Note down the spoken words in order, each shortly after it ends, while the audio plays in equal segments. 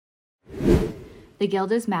The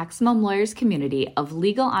Guild is Maximum Lawyers' community of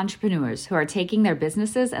legal entrepreneurs who are taking their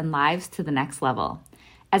businesses and lives to the next level.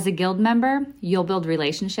 As a Guild member, you'll build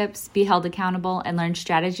relationships, be held accountable, and learn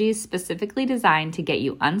strategies specifically designed to get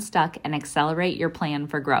you unstuck and accelerate your plan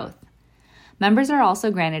for growth. Members are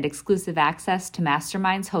also granted exclusive access to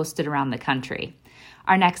masterminds hosted around the country.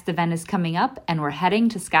 Our next event is coming up, and we're heading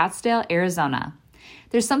to Scottsdale, Arizona.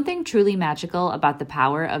 There's something truly magical about the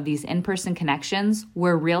power of these in-person connections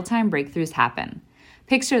where real-time breakthroughs happen.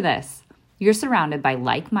 Picture this. You're surrounded by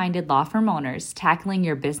like-minded law firm owners tackling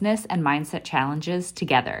your business and mindset challenges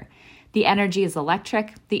together. The energy is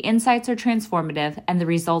electric, the insights are transformative, and the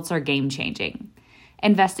results are game-changing.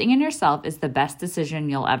 Investing in yourself is the best decision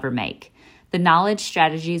you'll ever make. The knowledge,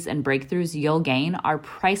 strategies, and breakthroughs you'll gain are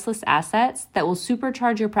priceless assets that will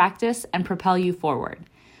supercharge your practice and propel you forward.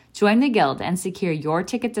 Join the Guild and secure your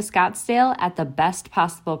ticket to Scottsdale at the best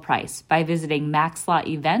possible price by visiting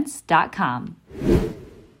maxlawevents.com.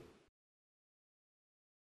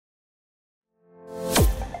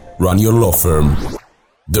 Run your law firm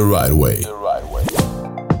the right way.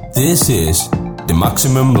 This is the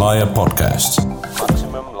Maximum Lawyer Podcast.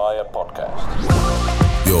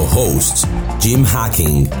 Your hosts, Jim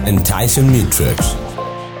Hacking and Tyson Mutrux.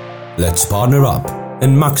 Let's partner up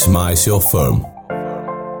and maximize your firm.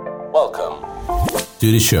 Welcome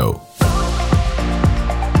to the show.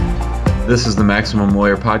 This is the Maximum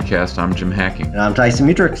Lawyer Podcast. I'm Jim Hacking. And I'm Tyson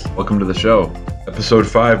Mutrux. Welcome to the show. Episode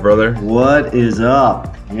 5, brother. What is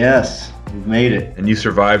up? Yes, we've made it. And you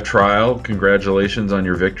survived trial. Congratulations on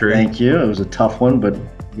your victory. Thank you. It was a tough one, but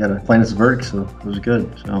you got a plaintiff's verdict, so it was good.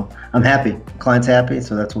 So I'm happy. Client's happy,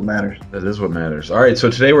 so that's what matters. That is what matters. All right, so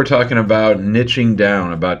today we're talking about niching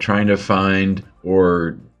down, about trying to find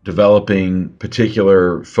or developing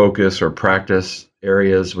particular focus or practice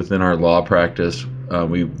areas within our law practice.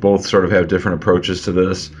 We both sort of have different approaches to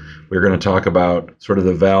this. We're going to talk about sort of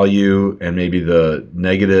the value and maybe the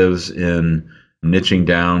negatives in niching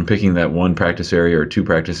down, picking that one practice area or two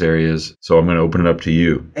practice areas. So I'm going to open it up to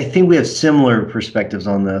you. I think we have similar perspectives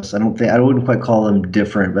on this. I wouldn't quite call them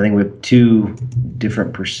different, but I think we have two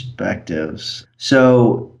different perspectives.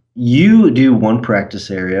 So you do one practice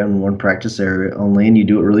area and one practice area only, and you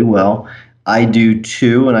do it really well. I do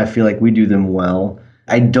two, and I feel like we do them well.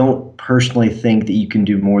 I don't personally think that you can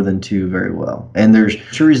do more than two very well. And there's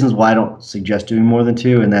two reasons why I don't suggest doing more than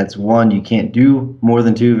two. And that's one, you can't do more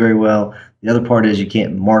than two very well. The other part is you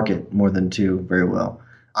can't market more than two very well.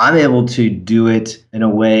 I'm able to do it in a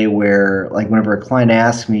way where, like, whenever a client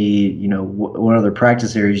asks me, you know, what other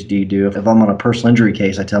practice areas do you do? If I'm on a personal injury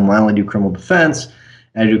case, I tell them I only do criminal defense.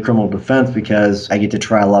 And I do criminal defense because I get to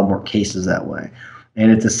try a lot more cases that way.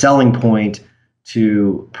 And it's a selling point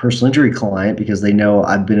to personal injury client because they know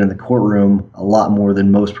I've been in the courtroom a lot more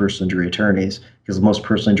than most personal injury attorneys, because most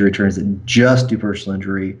personal injury attorneys that just do personal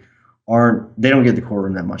injury they don't get the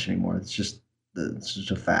courtroom that much anymore. It's just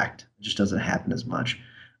a fact. It just doesn't happen as much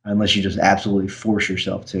unless you just absolutely force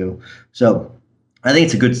yourself to. So I think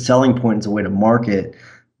it's a good selling point. It's a way to market,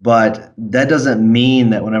 but that doesn't mean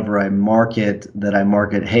that whenever I market,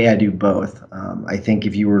 hey, I do both. I think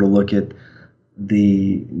if you were to look at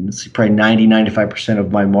probably 95%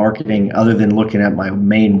 of my marketing, other than looking at my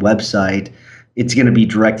main website, it's going to be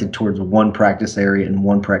directed towards one practice area and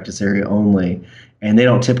one practice area only. And they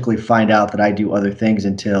don't typically find out that I do other things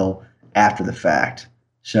until after the fact.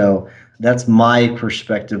 So that's my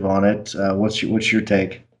perspective on it. What's your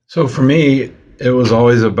take? So for me, it was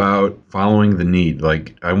always about following the need.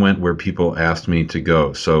 Like, I went where people asked me to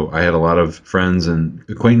go. So I had a lot of friends and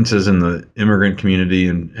acquaintances in the immigrant community.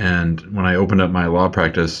 And when I opened up my law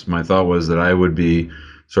practice, my thought was that I would be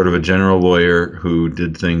sort of a general lawyer who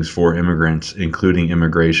did things for immigrants, including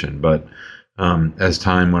immigration. But as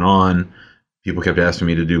time went on, people kept asking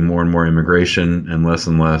me to do more and more immigration and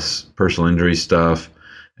less personal injury stuff.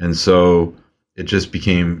 And so it just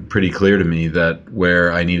became pretty clear to me that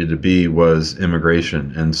where I needed to be was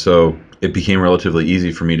immigration. And so it became relatively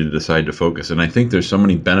easy for me to decide to focus. And I think there's so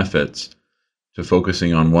many benefits to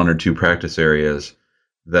focusing on one or two practice areas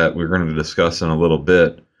that we're going to discuss in a little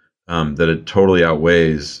bit, that it totally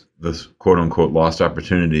outweighs the quote unquote lost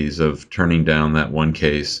opportunities of turning down that one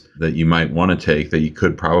case that you might want to take that you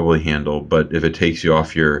could probably handle. But if it takes you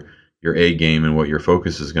off your A game and what your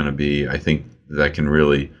focus is going to be, I think that can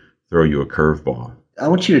really throw you a curveball. I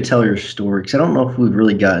want you to tell your story, because I don't know if we've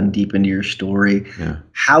really gotten deep into your story,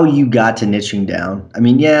 how you got to niching down. I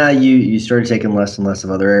mean, you started taking less and less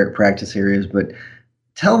of other practice areas, but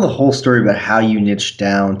tell the whole story about how you niched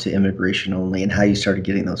down to immigration only and how you started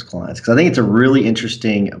getting those clients. Because I think it's a really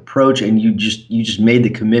interesting approach, and you just made the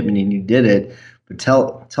commitment and you did it. But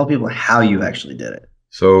tell people how you actually did it.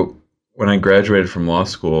 So when I graduated from law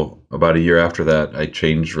school, about a year after that, I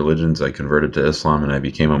changed religions. I converted to Islam and I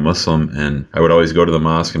became a Muslim. And I would always go to the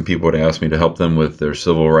mosque and people would ask me to help them with their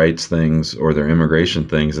civil rights things or their immigration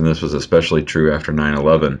things. And this was especially true after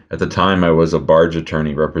 9/11. At the time, I was a barge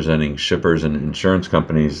attorney representing shippers and insurance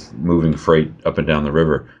companies moving freight up and down the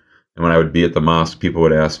river. And when I would be at the mosque, people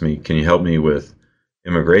would ask me, can you help me with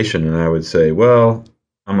immigration? And I would say, well,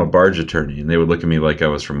 I'm a barge attorney. And they would look at me like I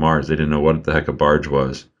was from Mars. They didn't know what the heck a barge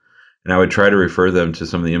was. And I would try to refer them to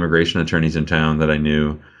some of the immigration attorneys in town that I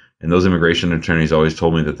knew. And those immigration attorneys always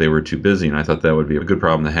told me that they were too busy. And I thought that would be a good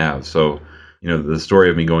problem to have. So, the story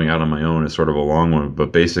of me going out on my own is sort of a long one.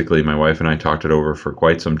 But basically, my wife and I talked it over for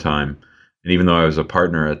quite some time. And even though I was a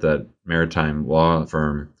partner at that maritime law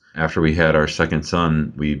firm, after we had our second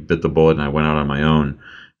son, we bit the bullet and I went out on my own.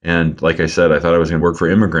 And like I said, I thought I was going to work for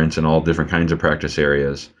immigrants in all different kinds of practice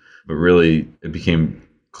areas. But really, it became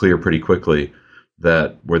clear pretty quickly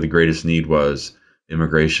that where the greatest need was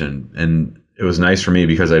immigration. And it was nice for me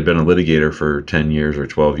because I'd been a litigator for 10 years or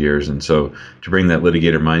 12 years. And so to bring that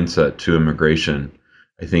litigator mindset to immigration,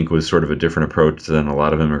 I think was sort of a different approach than a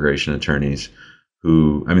lot of immigration attorneys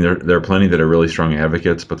who, there are plenty that are really strong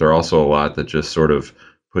advocates, but there are also a lot that just sort of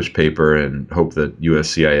push paper and hope that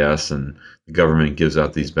USCIS and the government gives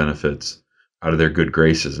out these benefits out of their good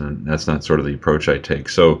graces. And that's not sort of the approach I take.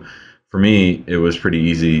 So for me, it was pretty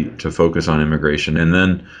easy to focus on immigration. And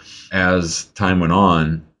then as time went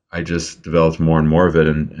on, I just developed more and more of it.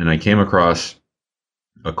 And I came across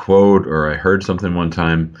a quote, or I heard something one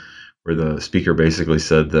time where the speaker basically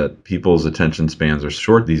said that people's attention spans are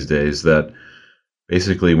short these days, that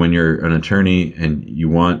basically when you're an attorney and you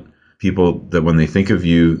want people that when they think of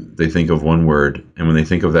you, they think of one word. And when they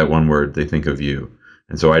think of that one word, they think of you.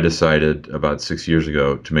 And so I decided about 6 years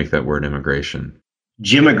ago to make that word immigration.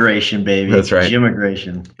 Jimmigration, baby. That's right.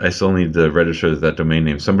 Jimmigration. I still need to register that domain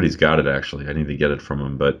name. Somebody's got it, actually. I need to get it from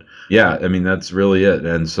them. But yeah, that's really it.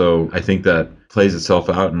 And so I think that plays itself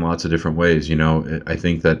out in lots of different ways. I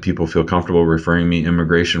think that people feel comfortable referring me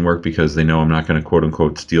immigration work because they know I'm not going to quote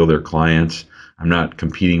unquote steal their clients. I'm not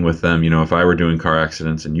competing with them. If I were doing car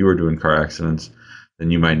accidents and you were doing car accidents, then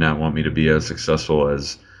you might not want me to be as successful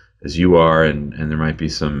as you are. And there might be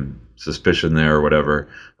some suspicion there or whatever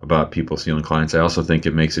about people stealing clients. I also think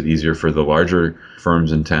it makes it easier for the larger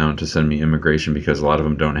firms in town to send me immigration because a lot of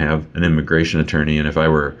them don't have an immigration attorney. And if I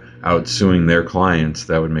were out suing their clients,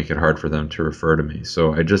 that would make it hard for them to refer to me.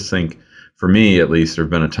 So I just think, for me at least, there have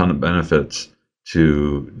been a ton of benefits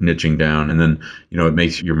to niching down. And then, it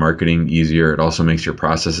makes your marketing easier. It also makes your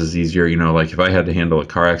processes easier. Like if I had to handle a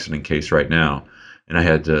car accident case right now and I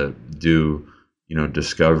had to do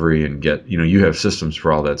discovery and get, you have systems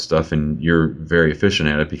for all that stuff and you're very efficient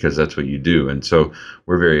at it because that's what you do. And so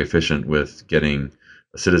we're very efficient with getting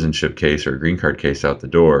a citizenship case or a green card case out the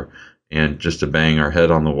door. And just to bang our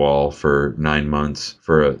head on the wall for 9 months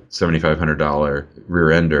for a $7,500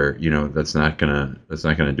 rear ender, that's not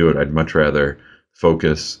gonna do it. I'd much rather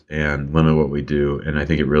focus and limit what we do. And I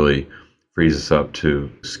think it really frees us up to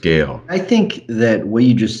scale. I think that what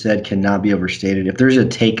you just said cannot be overstated. If there's a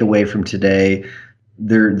takeaway from today,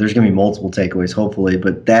 there's going to be multiple takeaways, hopefully,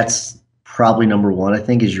 but that's probably number one, I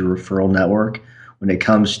think, is your referral network when it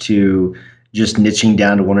comes to just niching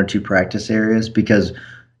down to one or two practice areas. Because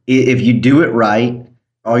if you do it right,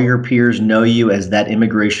 all your peers know you as that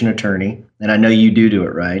immigration attorney, and I know you do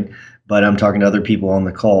it right, but I'm talking to other people on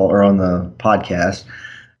the call or on the podcast.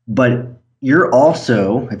 But you're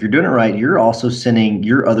also, if you're doing it right, you're also sending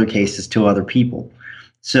your other cases to other people.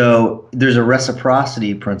 So there's a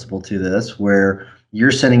reciprocity principle to this where you're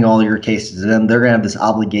sending all your cases to them. They're going to have this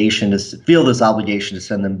obligation to feel this obligation to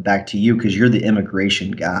send them back to you because you're the immigration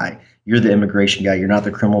guy. You're the immigration guy. You're not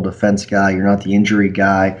the criminal defense guy. You're not the injury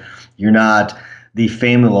guy. You're not the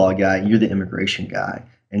family law guy. You're the immigration guy.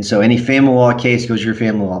 And so any family law case goes to your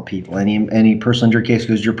family law people. Any personal injury case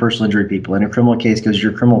goes to your personal injury people. Any criminal case goes to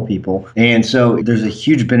your criminal people. And so there's a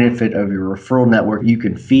huge benefit of your referral network. You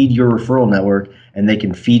can feed your referral network and they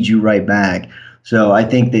can feed you right back. So I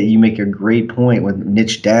think that you make a great point with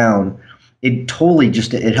niche down. It totally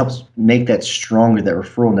it helps make that stronger, that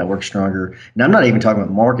referral network stronger. And I'm not even talking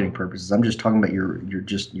about marketing purposes. I'm just talking about your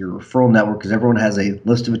referral network because everyone has a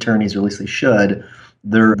list of attorneys, or at least they should.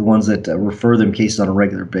 They're the ones that refer them cases on a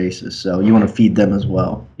regular basis. So you want to feed them as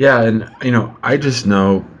well. Yeah. And, I just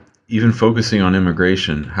know, even focusing on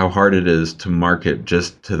immigration, how hard it is to market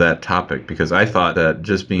just to that topic, because I thought that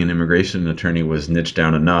just being an immigration attorney was niche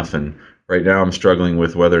down enough. And right now I'm struggling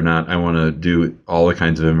with whether or not I want to do all the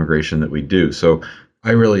kinds of immigration that we do. So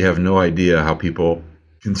I really have no idea how people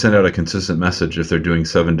can send out a consistent message if they're doing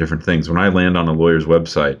 7 different things. When I land on a lawyer's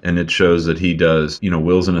website and it shows that he does,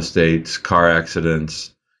 wills and estates, car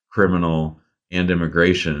accidents, criminal, and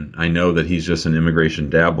immigration, I know that he's just an immigration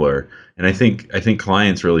dabbler. And I think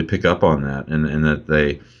clients really pick up on that, and that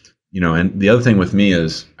they, and the other thing with me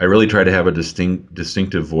is I really try to have a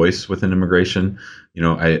distinctive voice within immigration.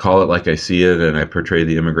 I call it like I see it, and I portray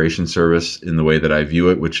the immigration service in the way that I view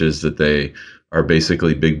it, which is that they are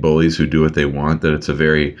basically big bullies who do what they want, that it's a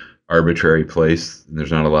very arbitrary place.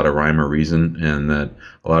 There's not a lot of rhyme or reason, and that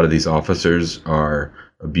a lot of these officers are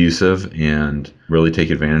abusive and really take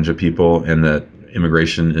advantage of people, and that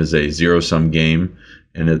immigration is a zero-sum game,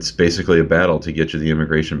 and it's basically a battle to get you the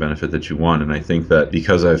immigration benefit that you want. And I think that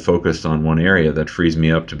because I've focused on one area, that frees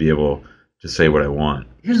me up to be able to say what I want.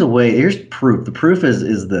 Here's proof. The proof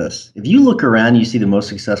is this. If you look around, you see the most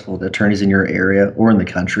successful attorneys in your area or in the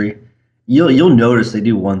country, you'll notice they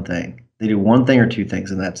do one thing. They do one thing or two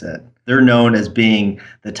things, and that's it. They're known as being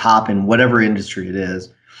the top in whatever industry it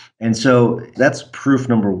is. And so that's proof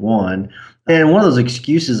number one. And one of those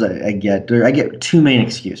excuses I get 2 main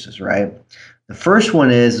excuses, right? The first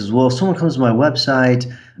one is well, if someone comes to my website,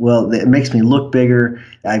 well, it makes me look bigger.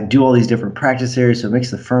 I do all these different practice areas, so it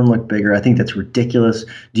makes the firm look bigger. I think that's ridiculous.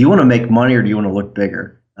 Do you want to make money or do you want to look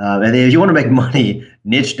bigger? And if you want to make money,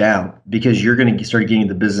 niche down, because you're going to start getting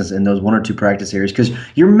the business in those 1 or 2 practice areas, because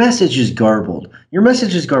your message is garbled. Your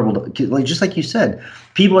message is garbled. Just like you said,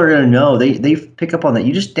 people are going to know. They pick up on that.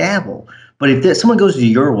 You just dabble. But if someone goes to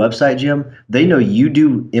your website, Jim, they know you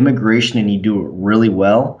do immigration and you do it really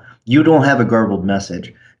well. You don't have a garbled message.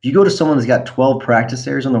 If you go to someone that's got 12 practice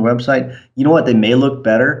areas on their website, you know what? They may look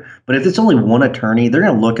better, but if it's only one attorney, they're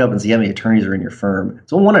going to look up and see how many attorneys are in your firm.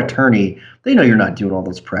 So one attorney, they know you're not doing all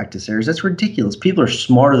those practice areas. That's ridiculous. People are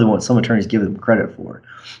smarter than what some attorneys give them credit for.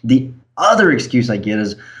 The other excuse I get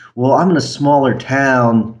is, well, I'm in a smaller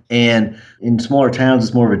town, and in smaller towns,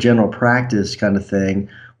 it's more of a general practice kind of thing.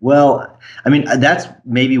 Well, I mean, that's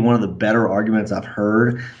maybe one of the better arguments I've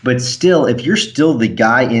heard. But still, if you're still the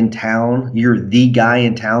guy in town, you're the guy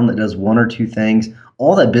in town that does 1 or 2 things,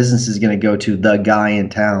 all that business is going to go to the guy in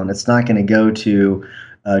town. It's not going to go to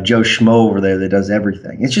Joe Schmo over there that does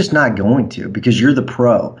everything. It's just not going to, because you're the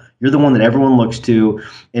pro. You're the one that everyone looks to.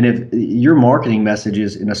 And if your marketing message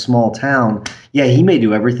is in a small town, yeah, he may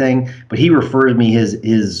do everything, but he refers me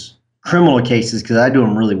his criminal cases because I do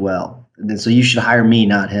them really well. And so you should hire me,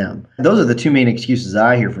 not him. Those are the 2 main excuses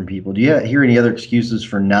I hear from people. Do you hear any other excuses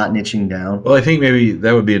for not niching down? Well, I think maybe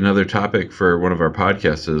that would be another topic for one of our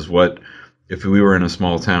podcasts is what if we were in a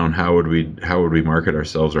small town, how would we market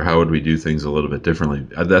ourselves, or how would we do things a little bit differently?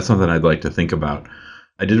 That's something I'd like to think about.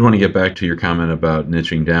 I did want to get back to your comment about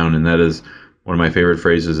niching down, and that is one of my favorite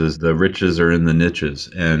phrases is the riches are in the niches.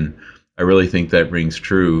 And I really think that rings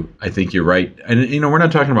true. I think you're right. And, we're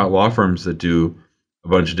not talking about law firms that do a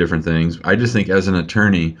bunch of different things. I just think as an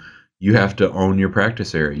attorney, you have to own your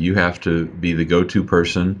practice area. You have to be the go-to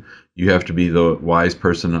person. You have to be the wise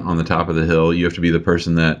person on the top of the hill. You have to be the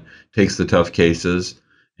person that takes the tough cases.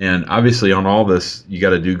 And obviously on all this, you got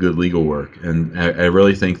to do good legal work. And I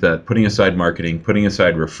really think that putting aside marketing, putting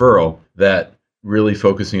aside referral, that really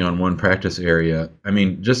focusing on one practice area, I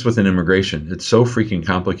mean, just within immigration, it's so freaking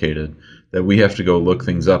complicated that we have to go look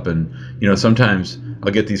things up. And, sometimes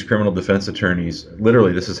I'll get these criminal defense attorneys,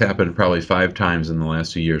 literally this has happened probably 5 times in the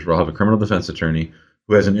last 2 years, where I'll have a criminal defense attorney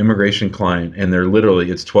who has an immigration client, and they're literally,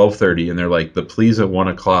 it's 12:30, and they're like, the plea's at 1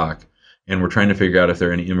 o'clock, and we're trying to figure out if there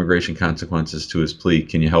are any immigration consequences to his plea.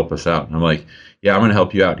 Can you help us out? And I'm like, yeah, I'm going to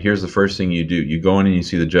help you out. Here's the first thing you do. You go in and you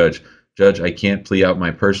see the judge. Judge, I can't plea out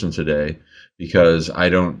my person today because I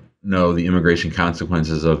don't know the immigration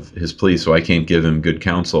consequences of his plea, so I can't give him good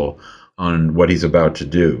counsel on what he's about to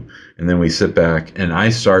do. And then we sit back, and I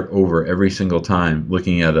start over every single time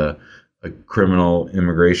looking at a criminal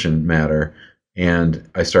immigration matter, and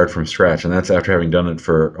I start from scratch. And that's after having done it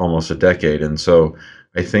for almost a decade. And so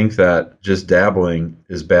I think that just dabbling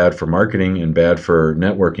is bad for marketing and bad for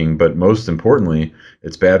networking, but most importantly,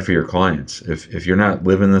 it's bad for your clients. If you're not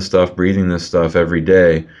living this stuff, breathing this stuff every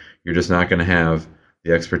day, you're just not going to have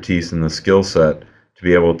the expertise and the skill set to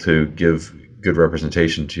be able to give good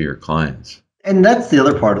representation to your clients. And that's the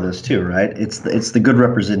other part of this too, right? It's the good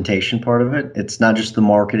representation part of it. It's not just the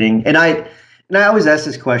marketing. And I always ask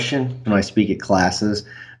this question when I speak at classes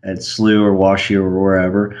at SLU or WashU or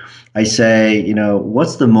wherever. I say,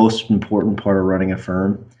 what's the most important part of running a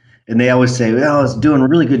firm? And they always say, well, it's doing a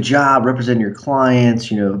really good job representing your clients,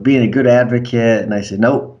 being a good advocate. And I say,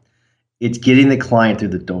 nope. It's getting the client through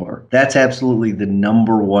the door. That's absolutely the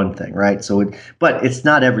number one thing, right? But it's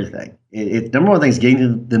not everything. Number one thing is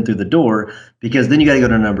getting them through the door, because then you got to go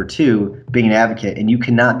to number two, being an advocate. And you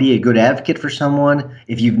cannot be a good advocate for someone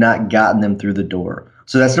if you've not gotten them through the door.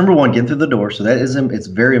 So that's number one, getting through the door. So it's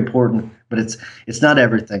very important, but it's not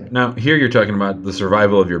everything. Now, here you're talking about the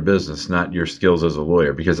survival of your business, not your skills as a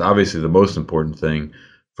lawyer, because obviously the most important thing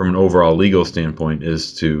from an overall legal standpoint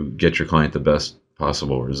is to get your client the best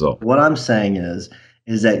possible result. What I'm saying is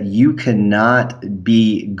that you cannot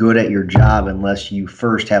be good at your job unless you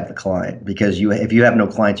first have the client, because if you have no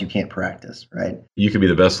clients, you can't practice, right? You could be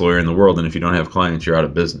the best lawyer in the world, and if you don't have clients, you're out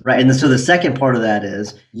of business. Right. And so the second part of that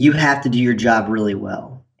is you have to do your job really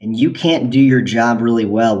well. And you can't do your job really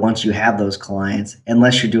well once you have those clients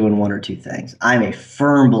unless you're doing one or two things. I'm a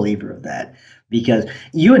firm believer of that, because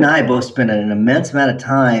you and I both spend an immense amount of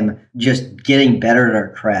time just getting better at our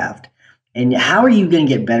craft. And how are you going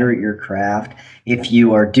to get better at your craft if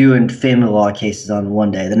you are doing family law cases on one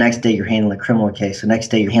day, the next day you're handling a criminal case, the next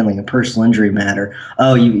day you're handling a personal injury matter,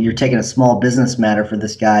 you're taking a small business matter for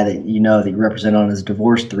this guy that you represent on his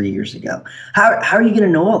divorce 3 years ago. How are you going to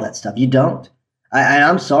know all that stuff? You don't.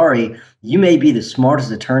 I'm sorry, you may be the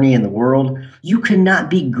smartest attorney in the world. You cannot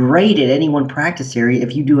be great at any one practice area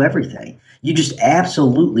if you do everything. You just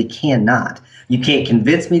absolutely cannot. You can't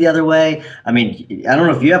convince me the other way. I mean, I don't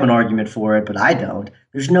know if you have an argument for it, but I don't.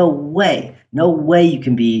 There's no way you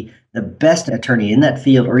can be the best attorney in that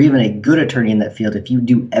field or even a good attorney in that field if you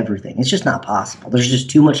do everything. It's just not possible. There's just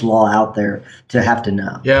too much law out there to have to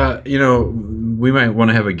know. Yeah, we might want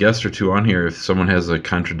to have a guest or two on here if someone has a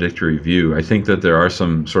contradictory view. I think that there are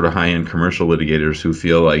some sort of high-end commercial litigators who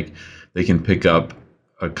feel like they can pick up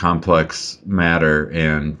a complex matter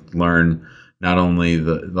and learn not only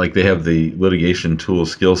they have the litigation tool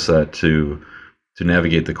skill set to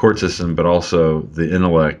navigate the court system, but also the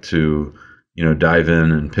intellect to dive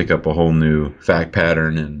in and pick up a whole new fact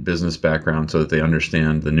pattern and business background so that they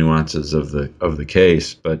understand the nuances of the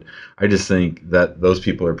case. But I just think that those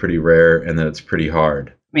people are pretty rare and that it's pretty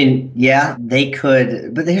hard. I mean, yeah, they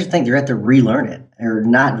could, but here's the thing, they're going to have to relearn it, or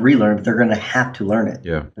not relearn, but they're going to have to learn it.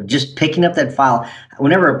 Yeah. Just picking up that file.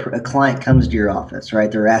 Whenever a client comes to your office, right,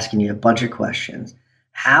 they're asking you a bunch of questions.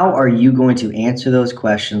 How are you going to answer those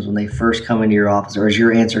questions when they first come into your office? Or is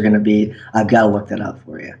your answer going to be, I've got to look that up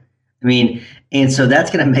for you? I mean, and so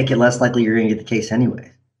that's going to make it less likely you're going to get the case anyway.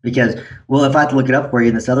 Because, well, if I have to look it up for you,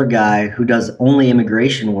 and this other guy who does only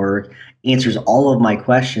immigration work answers all of my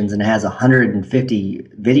questions and has 150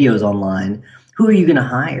 videos online, who are you going to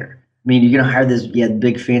hire? I mean, you're going to hire this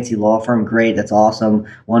big fancy law firm, great, that's awesome,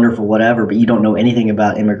 wonderful, whatever, but you don't know anything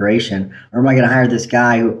about immigration. Or am I going to hire this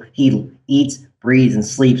guy who he eats, breathes, and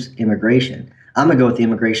sleeps immigration? I'm going to go with the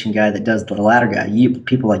immigration guy that does the latter guy,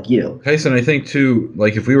 people like you. Tyson, I think, too,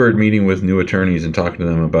 like if we were meeting with new attorneys and talking to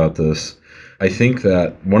them about this, I think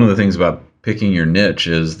that one of the things about picking your niche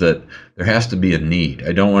is that there has to be a need.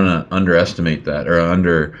 I don't want to underestimate that or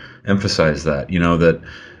underemphasize that, that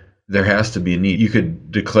there has to be a need. You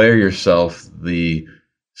could declare yourself the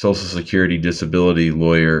Social Security disability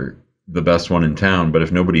lawyer, the best one in town, but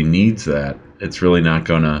if nobody needs that, it's really not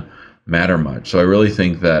going to matter much. So I really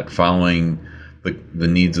think that following the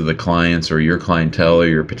needs of the clients or your clientele or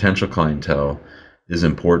your potential clientele is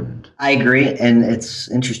important. I agree, and it's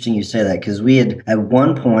interesting you say that, because we had at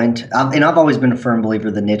one point, and I've always been a firm believer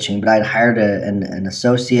of the niching, but I'd hired an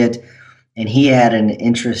associate, and he had an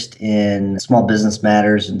interest in small business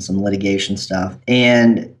matters and some litigation stuff.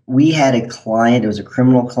 And we had a client, it was a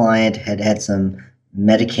criminal client, had some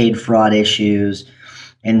Medicaid fraud issues.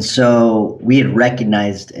 And so we had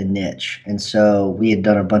recognized a niche. And so we had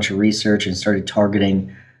done a bunch of research and started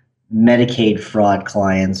targeting Medicaid fraud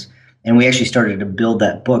clients. And we actually started to build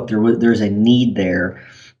that book. There's a need there.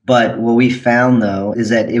 But what we found, though, is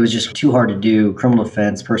that it was just too hard to do criminal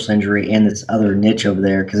defense, personal injury, and this other niche over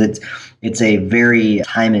there, because it's a very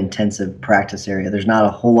time-intensive practice area. There's not a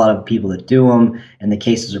whole lot of people that do them, and the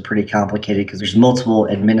cases are pretty complicated because there's multiple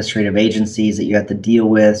administrative agencies that you have to deal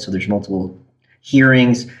with. So there's multiple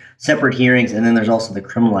hearings, separate hearings, and then there's also the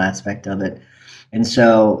criminal aspect of it. And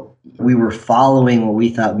so we were following what we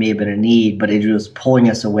thought may have been a need, but it was pulling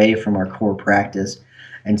us away from our core practice.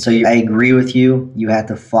 And so I agree with you. You have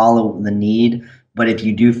to follow the need. But if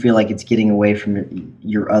you do feel like it's getting away from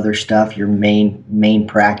your other stuff, your main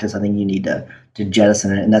practice, I think you need to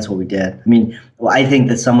jettison it. And that's what we did. I mean, I think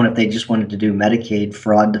that someone, if they just wanted to do Medicaid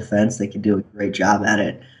fraud defense, they could do a great job at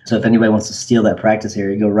it. So if anybody wants to steal that practice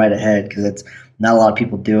area, go right ahead, because it's not a lot of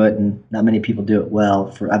people do it, and not many people do it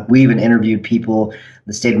well. We even interviewed people in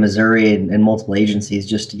the state of Missouri and multiple agencies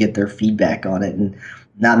just to get their feedback on it, and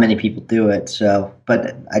not many people do it. So,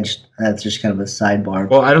 but that's just kind of a sidebar.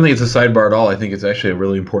 Well, I don't think it's a sidebar at all. I think it's actually a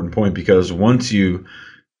really important point, because once you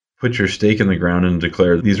put your stake in the ground and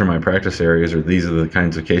declare these are my practice areas or these are the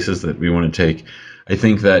kinds of cases that we want to take, I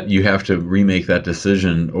think that you have to remake that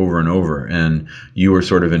decision over and over. And you were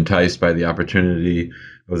sort of enticed by the opportunity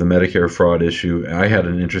of the Medicare fraud issue. I had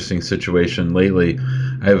an interesting situation lately.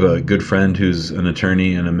 I have a good friend who's an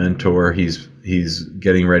attorney and a mentor. He's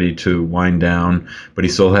getting ready to wind down, but he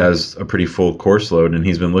still has a pretty full course load, and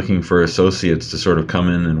he's been looking for associates to sort of come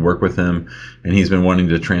in and work with him. And he's been wanting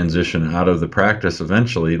to transition out of the practice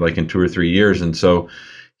eventually, like in 2 or 3 years. And so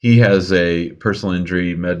he has a personal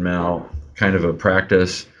injury, med mal kind of a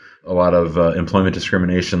practice, a lot of employment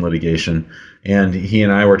discrimination litigation. And he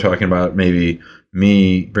and I were talking about maybe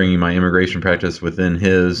me bringing my immigration practice within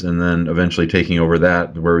his and then eventually taking over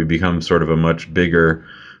that, where we become sort of a much bigger,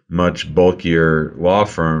 much bulkier law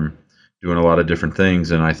firm doing a lot of different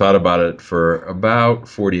things. And I thought about it for about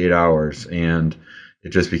 48 hours, and it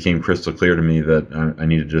just became crystal clear to me that I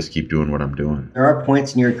need to just keep doing what I'm doing. There are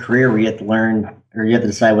points in your career where you have to learn, or you have to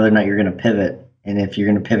decide whether or not you're going to pivot. And if you're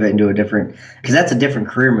going to pivot into a different, because that's a different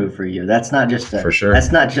career move for you. That's not just, for sure.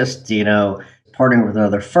 That's not just, partnering with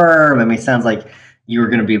another firm. I mean, it sounds like you were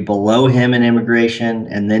going to be below him in immigration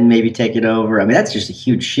and then maybe take it over. I mean, that's just a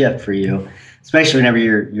huge shift for you, especially whenever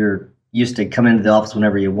you're used to coming into the office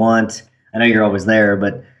whenever you want. I know you're always there,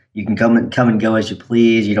 but you can come and go as you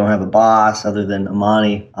please. You don't have a boss other than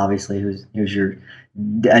Amani, obviously, who's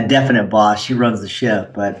a definite boss. She runs the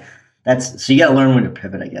ship, but so you got to learn when to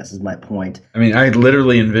pivot, I guess, is my point. I mean, I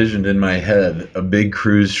literally envisioned in my head a big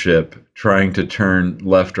cruise ship trying to turn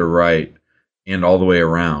left or right and all the way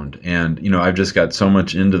around. And, I've just got so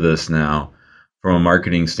much into this now from a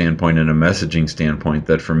marketing standpoint and a messaging standpoint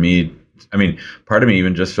that for me, I mean, part of me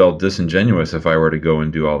even just felt disingenuous if I were to go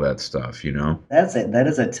and do all that stuff, That's it. That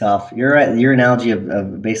is a tough. You're right. Your analogy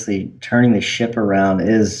of basically turning the ship around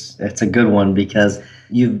it's a good one, because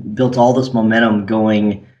you've built all this momentum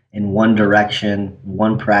going in one direction,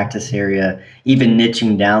 one practice area, even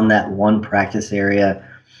niching down that one practice area.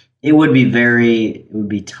 It would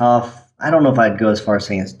be tough. I don't know if I'd go as far as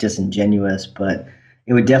saying it's disingenuous, but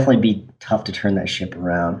it would definitely be tough to turn that ship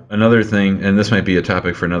around. Another thing, and this might be a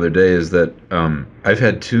topic for another day, is that I've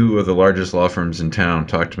had 2 of the largest law firms in town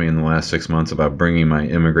talk to me in the last 6 months about bringing my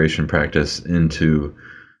immigration practice into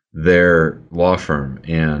their law firm.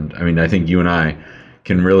 And I mean, I think you and I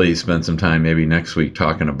can really spend some time maybe next week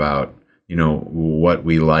talking about, what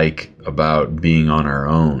we like about being on our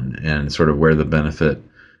own and sort of where the benefit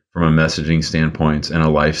from a messaging standpoint and a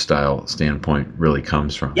lifestyle standpoint really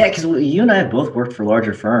comes from. Yeah, because you and I have both worked for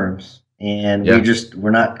larger firms, and we're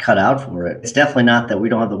not cut out for it. It's definitely not that we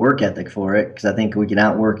don't have the work ethic for it, because I think we can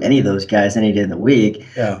outwork any of those guys any day of the week,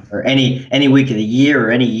 or any week of the year,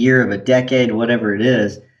 or any year of a decade, whatever it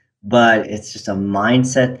is. But it's just a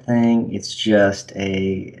mindset thing. It's just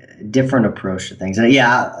a different approach to things. And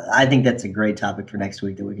I think that's a great topic for next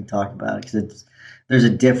week that we can talk about, because there's a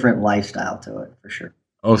different lifestyle to it for sure.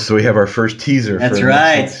 Oh, so we have our first teaser. That's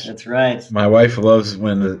right. That's right. My wife loves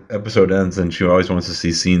when the episode ends, and she always wants to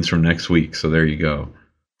see scenes from next week. So there you go.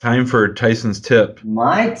 Time for Tyson's tip.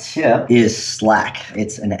 My tip is Slack.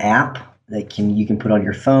 It's an app that you can put on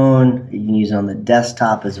your phone. You can use it on the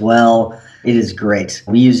desktop as well. It is great.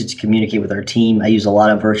 We use it to communicate with our team. I use a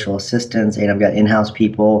lot of virtual assistants, and I've got in-house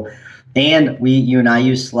people. And you and I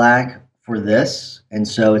use Slack for this. And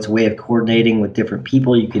so it's a way of coordinating with different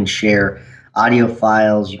people. You can share audio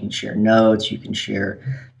files, you can share notes, you can share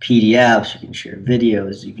PDFs, you can share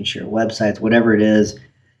videos, you can share websites, whatever it is.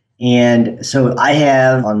 And so I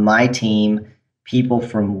have on my team people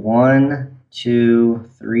from 1, 2,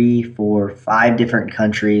 3, 4, 5 different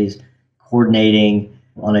countries coordinating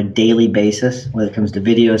on a daily basis, whether it comes to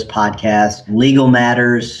videos, podcasts, legal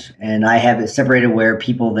matters. And I have it separated where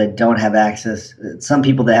people that don't have access, some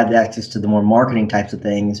people that have access to the more marketing types of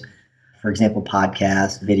things, for example,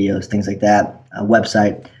 podcasts, videos, things like that, a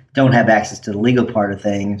website, don't have access to the legal part of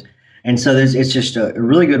things. And so it's just a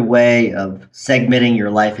really good way of segmenting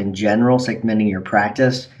your life in general, segmenting your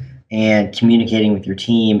practice, and communicating with your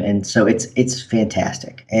team. And so it's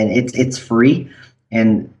fantastic. And it's free.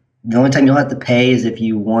 And the only time you'll have to pay is if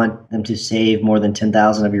you want them to save more than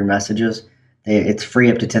 10,000 of your messages. It's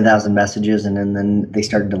free up to 10,000 messages, and then they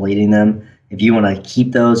start deleting them. If you want to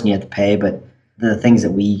keep those, and you have to pay, but the things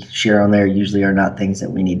that we share on there usually are not things that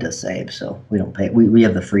we need to save, so we don't pay. We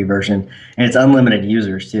have the free version, and it's unlimited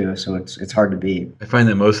users too, so it's hard to beat. I find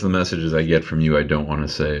that most of the messages I get from you, I don't want to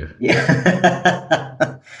save. Yeah.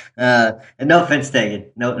 And no offense taken.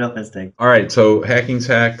 No offense taken. All right, so Hacking's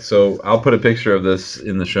Hack. So I'll put a picture of this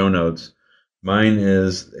in the show notes. Mine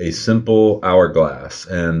is a simple hourglass,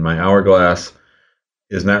 and my hourglass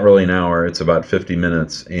is not really an hour. It's about 50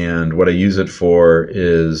 minutes. And what I use it for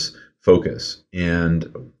is focus. And,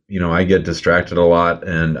 I get distracted a lot.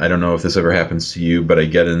 And I don't know if this ever happens to you, but I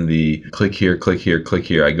get in the click here, click here, click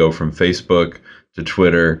here. I go from Facebook to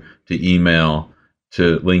Twitter to email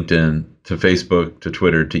to LinkedIn to Facebook to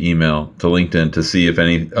Twitter to email to LinkedIn to see if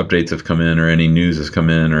any updates have come in or any news has come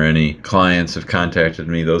in or any clients have contacted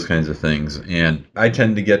me, those kinds of things. And I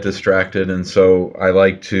tend to get distracted. And so I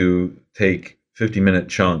like to take 50-minute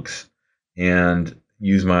chunks and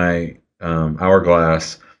use my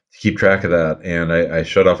hourglass to keep track of that. And I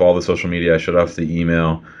shut off all the social media. I shut off the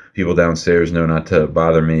email. People downstairs know not to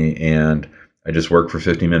bother me. And I just work for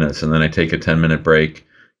 50 minutes. And then I take a 10-minute break,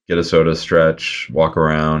 get a soda, stretch, walk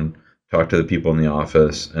around, talk to the people in the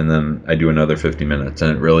office, and then I do another 50 minutes.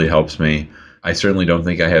 And it really helps me. I certainly don't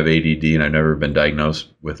think I have ADD, and I've never been diagnosed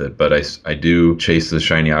with it, but I do chase the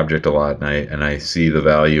shiny object a lot, and I see the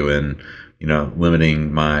value in,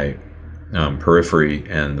 limiting my periphery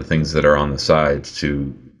and the things that are on the sides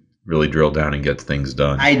to really drill down and get things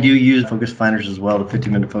done. I do use focus finders as well, the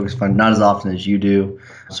 50-minute focus finder, not as often as you do.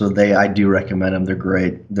 So I do recommend them. They're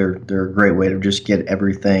great. They're a great way to just get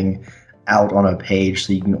everything out on a page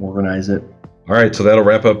so you can organize it. All right, so that'll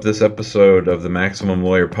wrap up this episode of the Maximum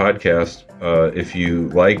Lawyer Podcast. If you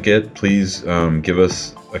like it, please give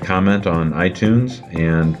us a comment on iTunes,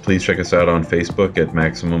 and please check us out on Facebook at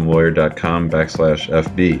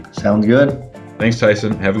MaximumLawyer.com/FB. Sounds good. Thanks,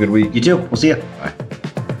 Tyson. Have a good week. You too. We'll see you. Bye.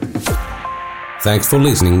 Thanks for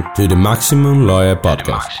listening to the Maximum Lawyer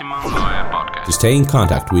Podcast. To stay in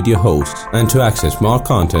contact with your hosts and to access more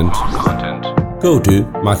content, go to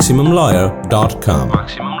MaximumLawyer.com.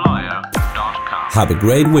 Have a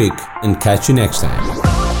great week and catch you next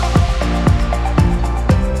time.